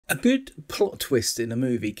A good plot twist in a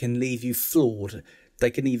movie can leave you floored.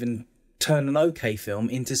 They can even turn an okay film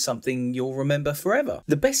into something you'll remember forever.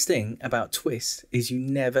 The best thing about twists is you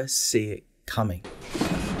never see it coming.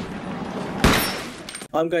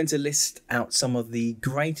 I'm going to list out some of the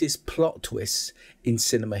greatest plot twists in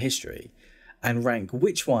cinema history and rank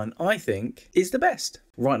which one I think is the best.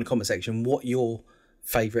 Write in the comment section what your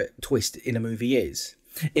favourite twist in a movie is.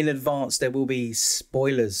 In advance, there will be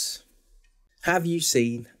spoilers. Have you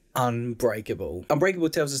seen Unbreakable? Unbreakable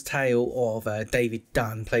tells a tale of David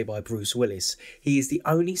Dunn, played by Bruce Willis. He is the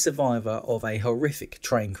only survivor of a horrific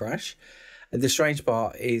train crash. And the strange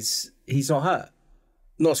part is he's not hurt.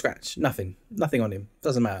 Not a scratch. Nothing on him.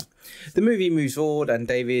 Doesn't matter. The movie moves forward and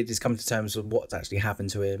David is coming to terms with what's actually happened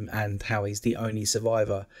to him and how he's the only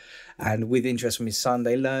survivor. And with interest from his son,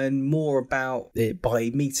 they learn more about it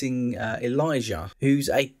by meeting Elijah, who's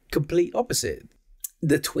a complete opposite.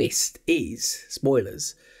 The twist is,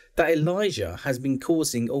 spoilers, that Elijah has been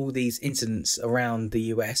causing all these incidents around the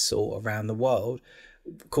US or around the world,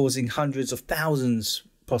 causing hundreds of thousands,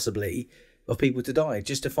 possibly, of people to die,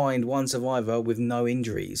 just to find one survivor with no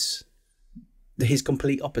injuries. His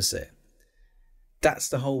complete opposite. That's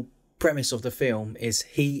the whole premise of the film, is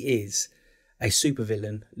he is a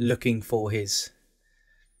supervillain looking for his,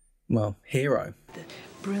 well, hero. The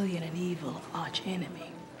brilliant and evil arch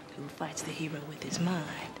enemy who fights the hero with his mind.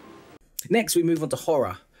 Next, we move on to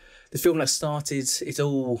horror. The film that started it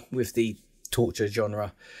all with the torture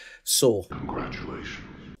genre, Saw.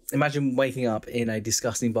 Congratulations. Imagine waking up in a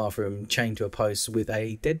disgusting bathroom chained to a post with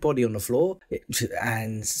a dead body on the floor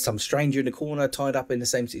and some stranger in the corner tied up in the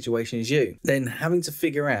same situation as you. Then having to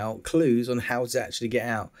figure out clues on how to actually get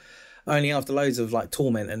out. Only after loads of like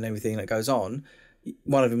torment and everything that goes on,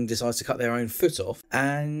 one of them decides to cut their own foot off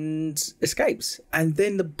and escapes. And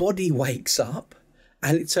then the body wakes up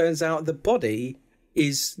and it turns out the body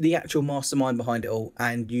is the actual mastermind behind it all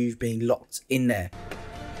and you've been locked in there.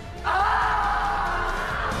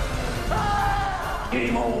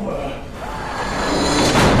 Game over.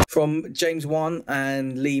 From James Wan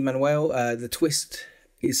and Lee Manuel, the twist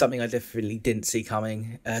is something I definitely didn't see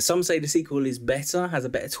coming. Some say the sequel is better, has a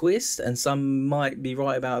better twist, and some might be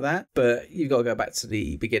right about that. But you've got to go back to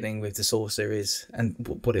the beginning with the Saw series and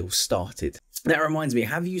what it all started. That reminds me,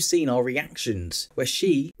 have you seen our reactions where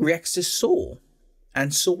she reacts to Saw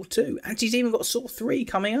and Saw 2? And she's even got Saw 3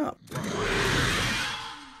 coming up.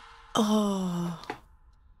 Oh.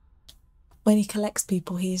 When he collects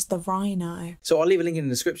people, he's the rhino. So I'll leave a link in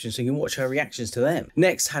the description so you can watch her reactions to them.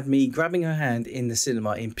 Next had me grabbing her hand in the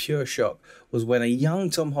cinema in pure shock was when a young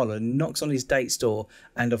Tom Holland knocks on his date's door,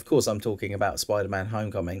 and of course I'm talking about Spider-Man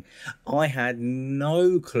Homecoming. I had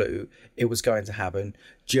no clue it was going to happen,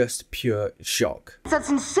 just pure shock. That's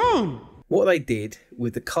insane! What they did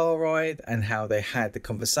with the car ride and how they had the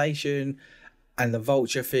conversation and the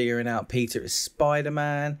Vulture figuring out Peter is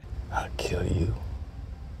Spider-Man. I'll kill you.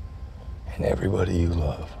 And everybody you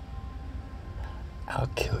love. I'll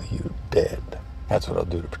kill you dead. That's what I'll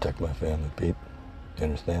do to protect my family, Pete. You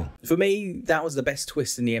understand? For me, that was the best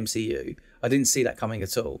twist in the MCU. I didn't see that coming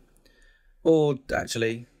at all. Or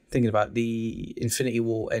actually, thinking about the Infinity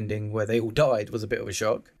War ending where they all died was a bit of a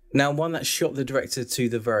shock. Now, one that shot the director to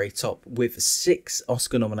the very top with 6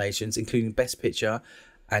 Oscar nominations, including Best Picture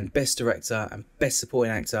and Best Director and Best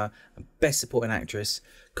Supporting Actor and Best Supporting Actress,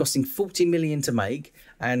 costing $40 million to make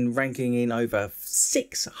and ranking in over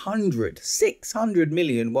 600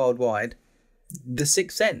 million worldwide. The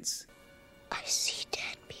Sixth Sense. I see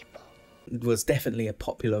dead people. It was definitely a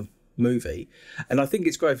popular movie, and I think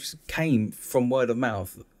its growth came from word of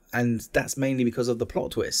mouth, and that's mainly because of the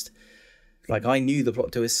plot twist. Like, I knew the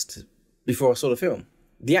plot twist before I saw the film.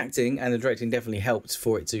 The acting and the directing definitely helped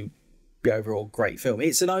for it to be overall great film.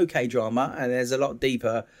 It's an okay drama, and there's a lot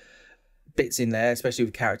deeper bits in there, especially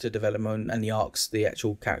with character development and the arcs the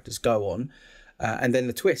actual characters go on. And then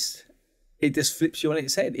the twist, it just flips you on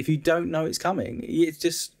its head. If you don't know it's coming, it's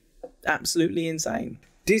just absolutely insane.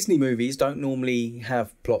 Disney movies don't normally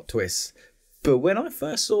have plot twists, but when I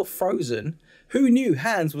first saw Frozen, who knew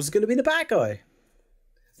Hans was going to be the bad guy?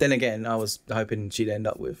 Then again, I was hoping she'd end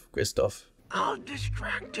up with Kristoff. I'll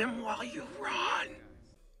distract him while you run.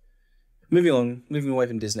 Moving on, moving away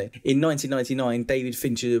from Disney. In 1999, David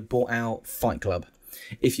Fincher brought out Fight Club.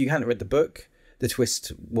 If you hadn't read the book, the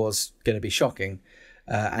twist was going to be shocking,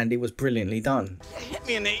 and it was brilliantly done. Hit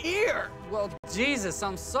me in the ear. Well, Jesus,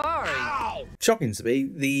 I'm sorry. Ow. Shocking to me.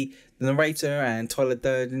 The narrator and Tyler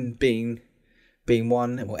Durden being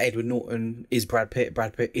one. Well, Edward Norton is Brad Pitt.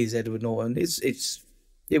 Brad Pitt is Edward Norton.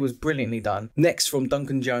 It was brilliantly done. Next from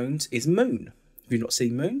Duncan Jones is Moon. Have you not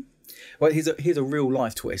seen Moon? Well, here's a real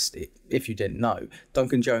life twist. If you didn't know,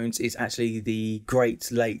 Duncan Jones is actually the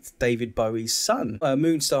great late David Bowie's son.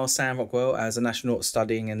 Moon star Sam Rockwell as an astronaut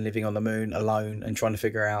studying and living on the moon alone and trying to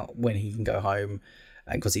figure out when he can go home,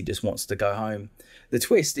 and because he just wants to go home. The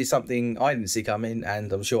twist is something I didn't see coming,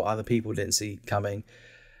 and I'm sure other people didn't see coming.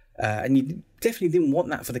 And you definitely didn't want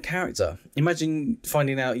that for the character. Imagine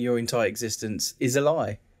finding out your entire existence is a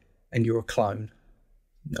lie and you're a clone.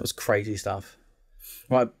 That was crazy stuff.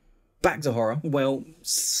 Right, back to horror. Well,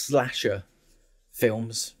 slasher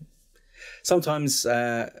films. Sometimes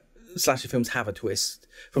slasher films have a twist.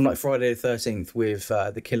 From like Friday the 13th with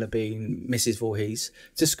the killer being Mrs. Voorhees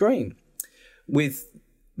to Scream.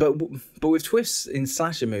 But with twists in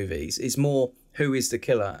slasher movies, it's more who is the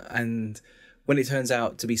killer, and when it turns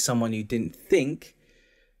out to be someone you didn't think,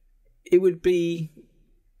 it would be,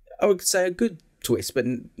 I would say, a good twist. But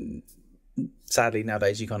sadly,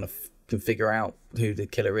 nowadays you kind of can figure out who the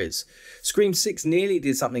killer is. Scream 6 nearly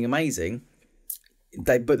did something amazing,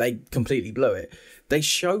 but they completely blew it. They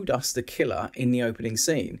showed us the killer in the opening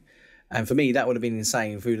scene. And for me, that would have been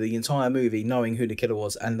insane through the entire movie, knowing who the killer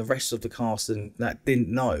was, and the rest of the cast and that didn't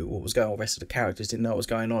know what was going on. The rest of the characters didn't know what was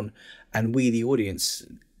going on. And we, the audience,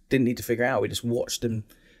 didn't need to figure out. We just watched them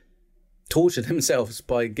torture themselves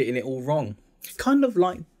by getting it all wrong. Kind of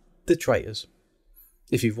like The Traitors,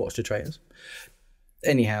 if you've watched The Traitors.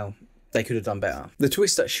 Anyhow, they could have done better. The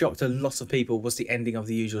twist that shocked a lot of people was the ending of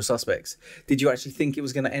The Usual Suspects. Did you actually think it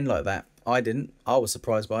was going to end like that? I didn't. I was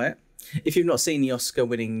surprised by it. If you've not seen the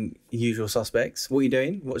Oscar-winning Usual Suspects, what are you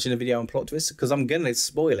doing? Watching a video on plot twist? Because I'm going to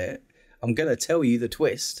spoil it. I'm going to tell you the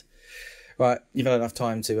twist. Right, you've had enough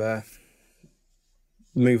time to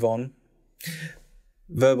move on.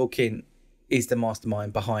 Verbal Kint is the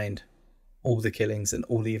mastermind behind all the killings and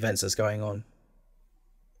all the events that's going on.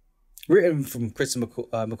 Written from Chris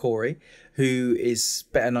McQuarrie, who is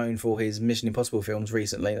better known for his Mission Impossible films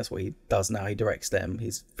recently. That's what he does now. He directs them.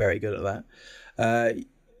 He's very good at that.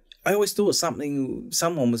 I always thought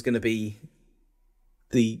someone was going to be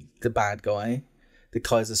the bad guy, the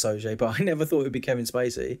Kaiser Soze, but I never thought it would be Kevin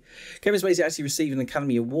Spacey. Kevin Spacey actually received an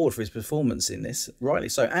Academy Award for his performance in this, rightly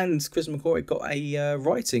so, and Chris McQuarrie got a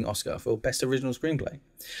writing Oscar for Best Original Screenplay.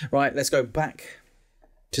 Right, let's go back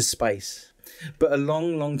to space, but a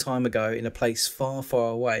long, long time ago in a place far,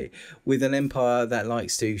 far away with an empire that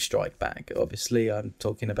likes to strike back. Obviously, I'm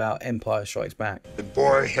talking about Empire Strikes Back. The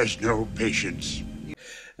boy has no patience.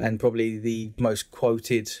 And probably the most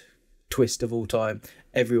quoted twist of all time.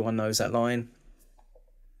 Everyone knows that line.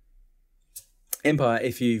 Empire,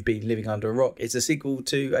 if you've been living under a rock, is a sequel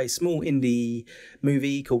to a small indie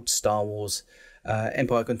movie called Star Wars.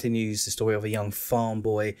 Empire continues the story of a young farm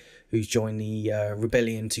boy who's joined the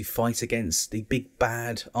rebellion to fight against the big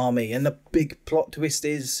bad army. And the big plot twist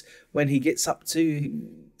is when he gets up to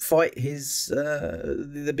fight his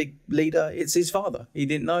the big leader, it's his father. He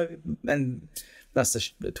didn't know, and that's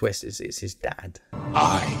the twist. It's his dad.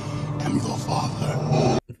 I am your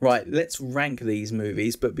father. Right, let's rank these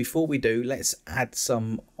movies, but before we do, let's add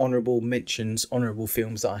some honourable mentions, honourable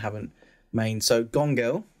films that I haven't made. So, Gone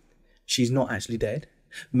Girl, she's not actually dead.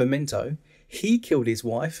 Memento, he killed his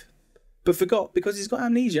wife, but forgot because he's got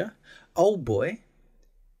amnesia. Old Boy,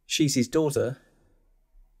 she's his daughter.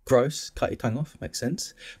 Gross, cut your tongue off, makes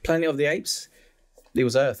sense. Planet of the Apes, it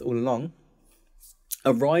was Earth all along.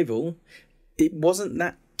 Arrival, it wasn't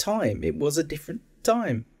that time, it was a different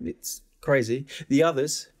time. It's crazy. The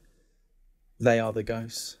Others, they are the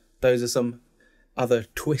ghosts. Those are some other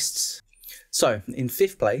twists. So, in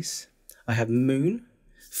 5th place, I have Moon.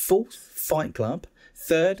 4th, Fight Club.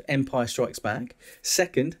 3rd, Empire Strikes Back.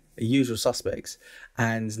 2nd, Usual Suspects.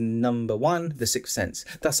 And number 1, The Sixth Sense.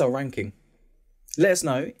 That's our ranking. Let us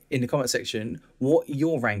know in the comment section what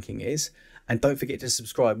your ranking is. And don't forget to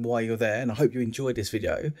subscribe while you're there. And I hope you enjoyed this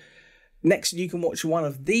video. Next, you can watch one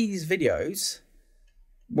of these videos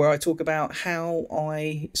where I talk about how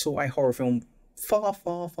I saw a horror film far,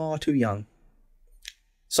 far, far too young.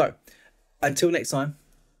 So, until next time,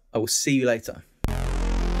 I will see you later.